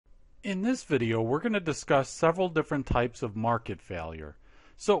In this video, we're going to discuss several different types of market failure.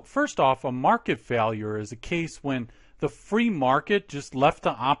 So first off, a market failure is a case when the free market, just left to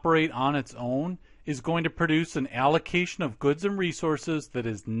operate on its own, is going to produce an allocation of goods and resources that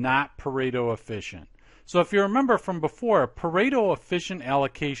is not Pareto efficient. So if you remember from before, a Pareto efficient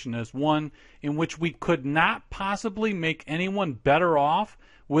allocation is one in which we could not possibly make anyone better off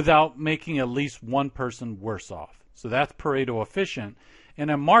without making at least one person worse off. So that's Pareto efficient. In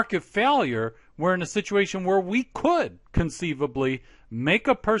a market failure, we're in a situation where we could conceivably make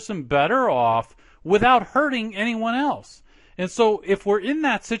a person better off without hurting anyone else. And so if we're in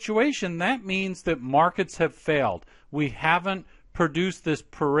that situation, that means that markets have failed. We haven't produced this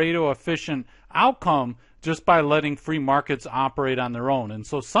Pareto efficient outcome just by letting free markets operate on their own. And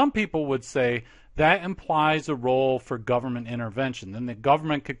so some people would say that implies a role for government intervention. Then the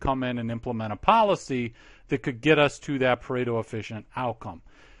government could come in and implement a policy that could get us to that Pareto efficient outcome.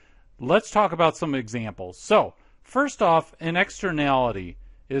 Let's talk about some examples. So first off, an externality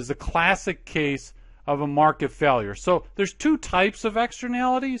is a classic case of a market failure. So there's two types of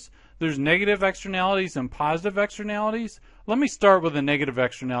externalities. There's negative externalities and positive externalities. Let me start with a negative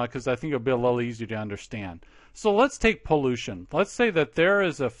externality because I think it'll be a little easier to understand. So let's take pollution. Let's say that there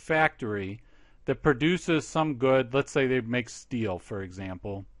is a factory that produces some good. Let's say they make steel, for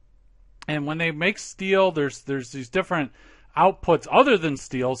example. And when they make steel, there's these different outputs other than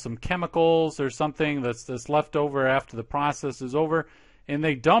steel, some chemicals or something that's left over after the process is over, and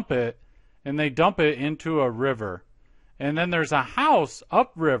they dump it into a river. And then there's a house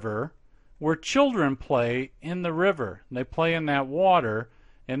upriver where children play in the river. They play in that water,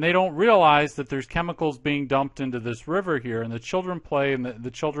 and they don't realize that there's chemicals being dumped into this river here, and the children play, and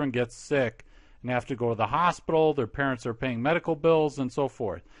the children get sick and have to go to the hospital. Their parents are paying medical bills and so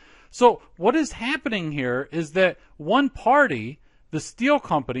forth. So what is happening here is that one party, the steel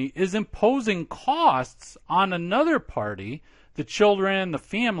company, is imposing costs on another party, the children, the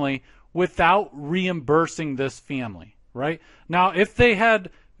family, without reimbursing this family, right? Now, if they had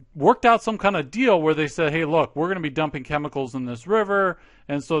worked out some kind of deal where they said, hey, look, we're going to be dumping chemicals in this river,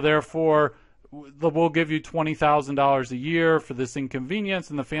 and so therefore we'll give you $20,000 a year for this inconvenience,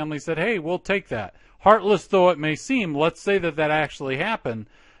 and the family said, hey, we'll take that. Heartless though it may seem, let's say that that actually happened,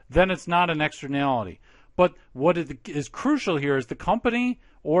 then it's not an externality. But what is crucial here is the company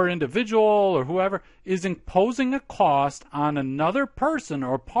or individual or whoever is imposing a cost on another person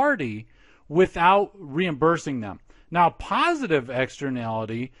or party without reimbursing them. Now, positive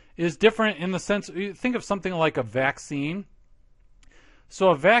externality is different in the sense, think of something like a vaccine. So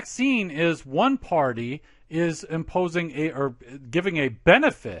a vaccine is one party is imposing or giving a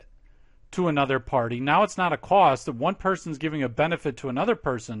benefit to another party. Now it's not a cost. One person's giving a benefit to another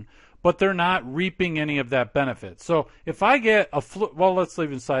person, but they're not reaping any of that benefit. So if I get a flu, well, let's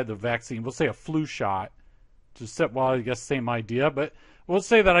leave inside the vaccine. We'll say a flu shot. Well, I guess same idea, but we'll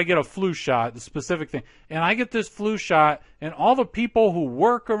say that I get a flu shot, the specific thing, and I get this flu shot, and all the people who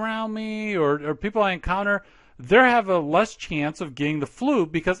work around me or people I encounter, they have a less chance of getting the flu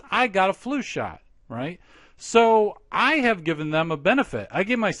because I got a flu shot, right? So I have given them a benefit. I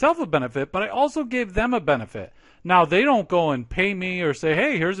gave myself a benefit, but I also gave them a benefit. Now, they don't go and pay me or say,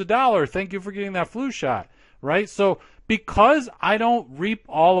 hey, here's $1. Thank you for getting that flu shot, right? So because I don't reap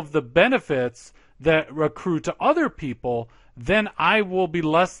all of the benefits that accrue to other people, then I will be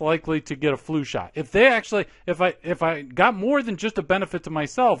less likely to get a flu shot. If I got more than just a benefit to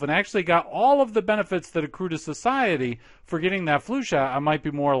myself and actually got all of the benefits that accrue to society for getting that flu shot, I might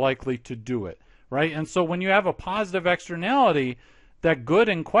be more likely to do it. Right? And so when you have a positive externality, that good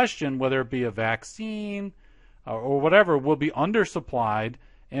in question, whether it be a vaccine or whatever, will be undersupplied.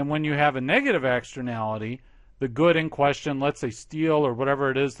 And when you have a negative externality, the good in question, let's say steel or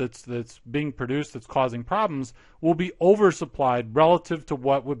whatever it is that's being produced that's causing problems, will be oversupplied relative to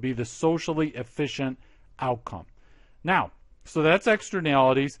what would be the socially efficient outcome. Now, so that's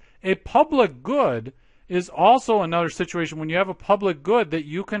externalities. A public good is also another situation when you have a public good that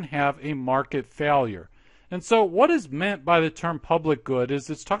you can have a market failure. And so what is meant by the term public good is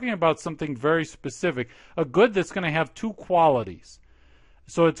it's talking about something very specific, a good that's going to have two qualities.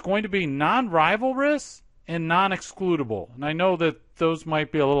 So it's going to be non-rivalrous and non-excludable. And I know that those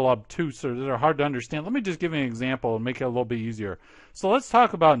might be a little obtuse or they're hard to understand. Let me just give you an example and make it a little bit easier. So let's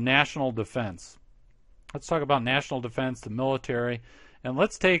talk about national defense. Let's talk about national defense, the military, and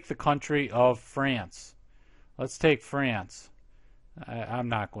let's take the country of France. Let's take France. I'm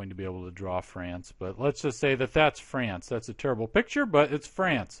not going to be able to draw France, but let's just say that that's France. That's a terrible picture, but it's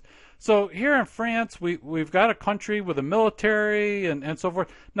France. So here in France, we've got a country with a military and so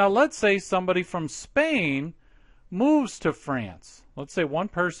forth. Now let's say somebody from Spain moves to France. Let's say one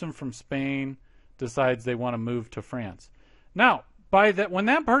person from Spain decides they want to move to France. Now, when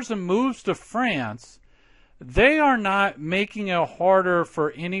that person moves to France, they are not making it harder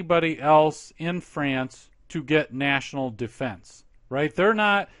for anybody else in France to get national defense, right? They're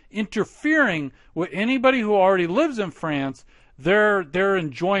not interfering with anybody who already lives in France, their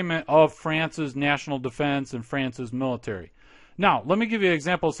enjoyment of France's national defense and France's military. Now, let me give you an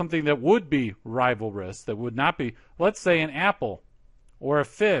example of something that would be rivalrous, that would not be, let's say, an apple or a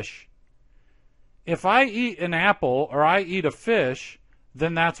fish. If I eat an apple or I eat a fish,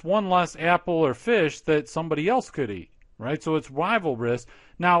 then that's one less apple or fish that somebody else could eat, right? So it's rivalrous.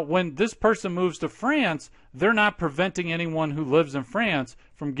 Now, when this person moves to France, they're not preventing anyone who lives in France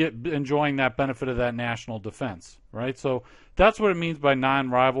from enjoying that benefit of that national defense, right? So that's what it means by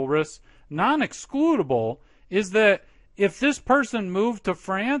non-rivalrous. Non-excludable is that if this person moved to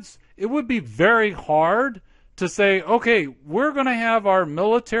France, it would be very hard to say, okay, we're going to have our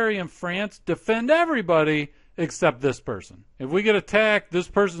military in France defend everybody except this person. If we get attacked, this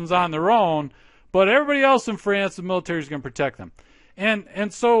person's on their own, but everybody else in France, the military is going to protect them.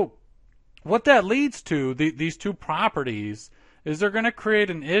 And so what that leads to, these two properties, is they're going to create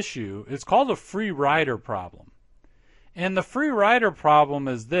an issue. It's called a free rider problem. And the free rider problem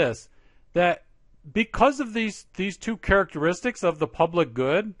is this, that because of these two characteristics of the public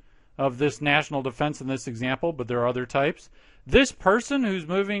good, of this national defense in this example, but there are other types, this person who's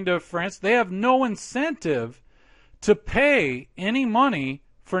moving to France, they have no incentive to pay any money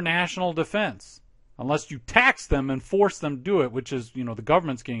for national defense unless you tax them and force them to do it, which is, the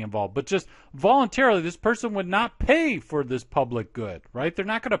government's getting involved. But just voluntarily, this person would not pay for this public good, right? They're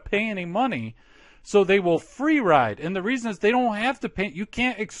not going to pay any money, so they will free ride. And the reason is they don't have to pay. You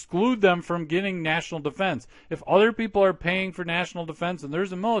can't exclude them from getting national defense. If other people are paying for national defense and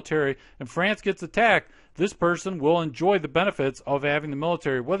there's a military and France gets attacked, this person will enjoy the benefits of having the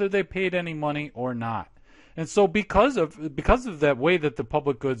military, whether they paid any money or not. And so because of that way that the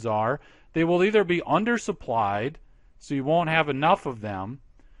public goods are, they will either be undersupplied, so you won't have enough of them,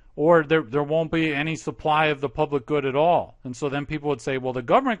 or there won't be any supply of the public good at all. And so then people would say, well, the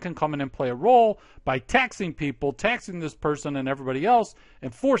government can come in and play a role by taxing people, taxing this person and everybody else,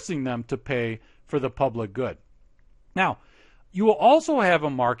 and forcing them to pay for the public good. Now, you will also have a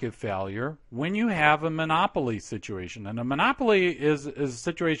market failure when you have a monopoly situation. And a monopoly is a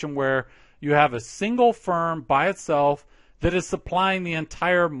situation where you have a single firm by itself that is supplying the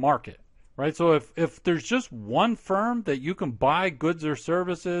entire market. Right? So if there's just one firm that you can buy goods or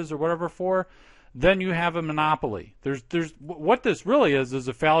services or whatever for, then you have a monopoly. There's what this really is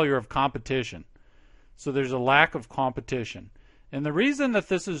a failure of competition. So there's a lack of competition. And the reason that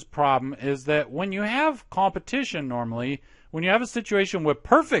this is a problem is that when you have competition normally, when you have a situation with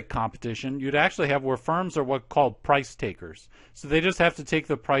perfect competition, you'd actually have where firms are what's called price takers. So they just have to take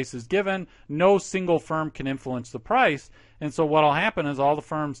the prices given. No single firm can influence the price. And so what will happen is all the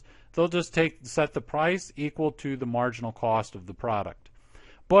firms, they'll just set the price equal to the marginal cost of the product.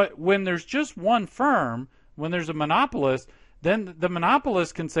 But when there's just one firm, when there's a monopolist, then the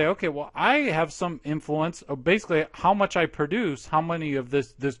monopolist can say, okay, well, I have some influence of basically how much I produce, how many of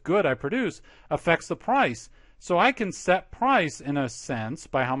this good I produce affects the price. So I can set price in a sense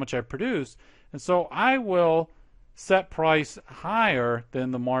by how much I produce. And so I will set price higher than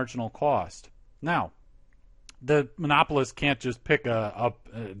the marginal cost. Now, the monopolist can't just pick a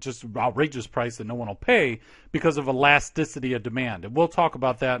just outrageous price that no one will pay because of elasticity of demand. And we'll talk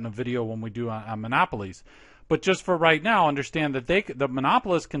about that in a video when we do on monopolies. But just for right now, understand that the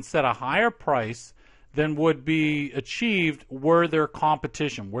monopolist can set a higher price than would be achieved were there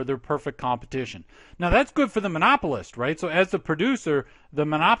competition, were there perfect competition. Now, that's good for the monopolist, right? So as the producer, the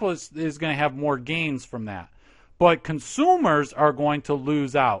monopolist is going to have more gains from that. But consumers are going to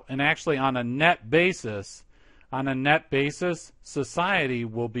lose out. And actually, on a net basis, society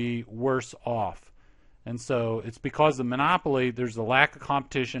will be worse off. And so it's because of monopoly, there's a lack of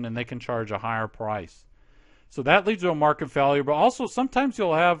competition, and they can charge a higher price. So that leads to a market failure, but also sometimes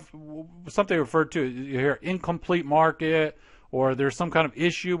you'll have something referred to here, incomplete market, or there's some kind of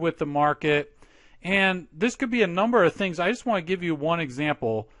issue with the market. And this could be a number of things. I just want to give you one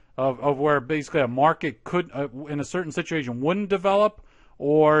example of where basically a market could, in a certain situation, wouldn't develop,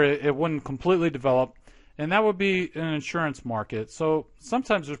 or it wouldn't completely develop. And that would be an insurance market. So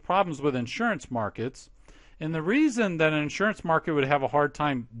sometimes there's problems with insurance markets. And the reason that an insurance market would have a hard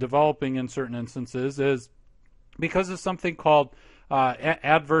time developing in certain instances is because of something called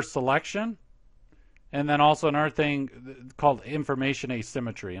adverse selection, and then also another thing called information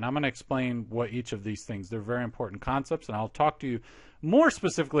asymmetry. And I'm going to explain what each of these things. They're very important concepts, and I'll talk to you more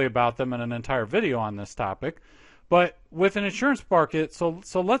specifically about them in an entire video on this topic. But with an insurance market, so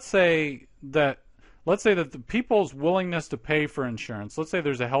let's say that the people's willingness to pay for insurance, let's say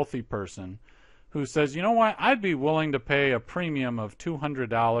there's a healthy person who says, you know what, I'd be willing to pay a premium of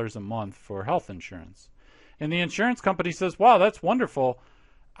 $200 a month for health insurance. And the insurance company says, wow, that's wonderful.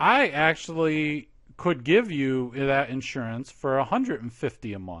 I actually could give you that insurance for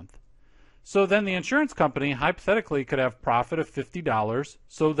 $150 a month. So then the insurance company hypothetically could have profit of $50,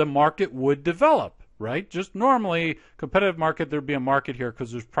 so the market would develop, right? Just normally, competitive market, there'd be a market here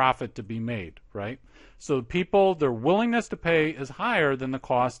because there's profit to be made, right? So people, their willingness to pay is higher than the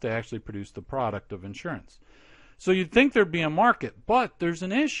cost to actually produce the product of insurance. So you'd think there'd be a market, but there's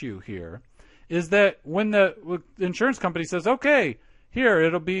an issue here, is that when the insurance company says, okay, here,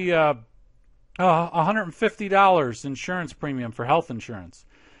 it'll be $150 insurance premium for health insurance.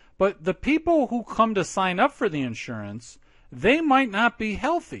 But the people who come to sign up for the insurance, they might not be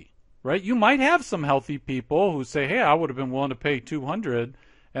healthy, right? You might have some healthy people who say, hey, I would have been willing to pay $200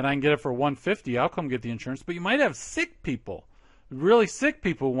 and I can get it for $150. I'll come get the insurance. But you might have sick people, really sick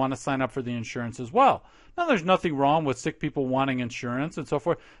people who want to sign up for the insurance as well. Now, there's nothing wrong with sick people wanting insurance and so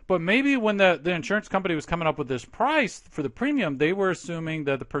forth. But maybe when the insurance company was coming up with this price for the premium, they were assuming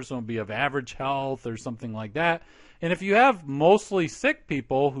that the person would be of average health or something like that. And if you have mostly sick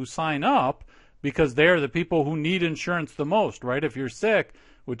people who sign up because they're the people who need insurance the most, right? If you're sick,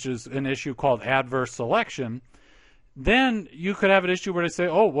 which is an issue called adverse selection, then you could have an issue where they say,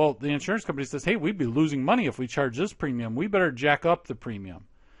 oh, well, the insurance company says, hey, we'd be losing money if we charge this premium. We better jack up the premium.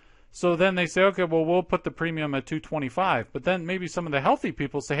 So then they say, okay, well, we'll put the premium at $225. But then maybe some of the healthy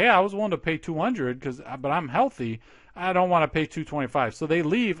people say, hey, I was willing to pay $200 but I'm healthy. I don't want to pay $225. So they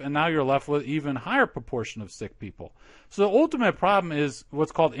leave, and now you're left with even higher proportion of sick people. So the ultimate problem is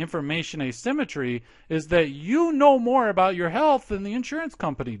what's called information asymmetry, is that you know more about your health than the insurance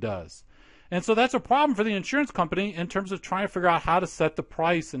company does. And so that's a problem for the insurance company in terms of trying to figure out how to set the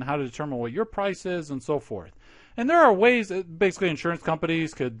price and how to determine what your price is and so forth. And there are ways that basically insurance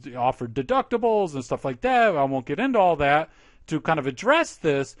companies could offer deductibles and stuff like that. I won't get into all that to kind of address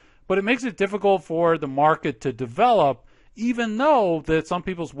this, but it makes it difficult for the market to develop, even though that some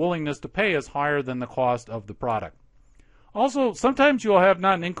people's willingness to pay is higher than the cost of the product. Also, sometimes you'll have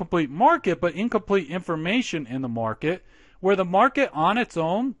not an incomplete market, but incomplete information in the market, where the market on its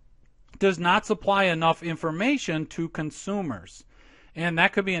own does not supply enough information to consumers. And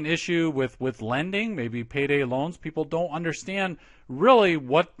that could be an issue with lending, maybe payday loans. People don't understand really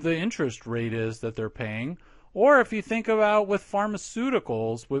what the interest rate is that they're paying. Or if you think about with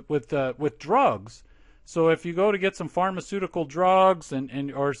pharmaceuticals, with drugs. So if you go to get some pharmaceutical drugs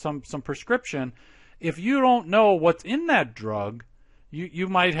or some prescription, if you don't know what's in that drug, you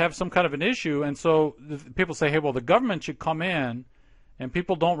might have some kind of an issue. And so people say, hey, well, the government should come in. And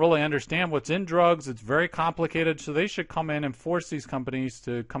people don't really understand what's in drugs. It's very complicated, so they should come in and force these companies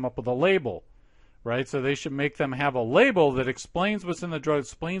to come up with a label, right? So they should make them have a label that explains what's in the drug,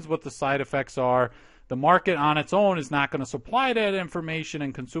 explains what the side effects are. The market on its own is not going to supply that information,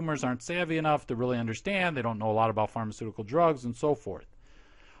 and consumers aren't savvy enough to really understand. They don't know a lot about pharmaceutical drugs and so forth.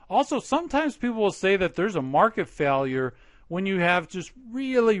 Also, sometimes people will say that there's a market failure when you have just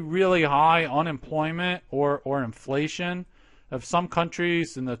really, really high unemployment or inflation. Of some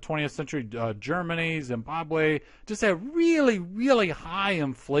countries in the 20th century, Germany, Zimbabwe, just had really, really high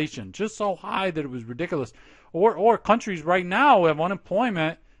inflation, just so high that it was ridiculous. Or countries right now have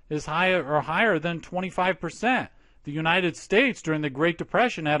unemployment is higher or higher than 25%. The United States during the Great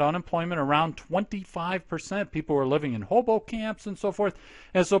Depression had unemployment around 25%. People were living in hobo camps and so forth.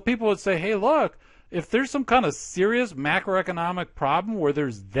 And so people would say, hey, look, if there's some kind of serious macroeconomic problem where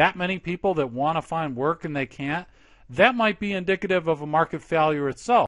there's that many people that want to find work and they can't, that might be indicative of a market failure itself.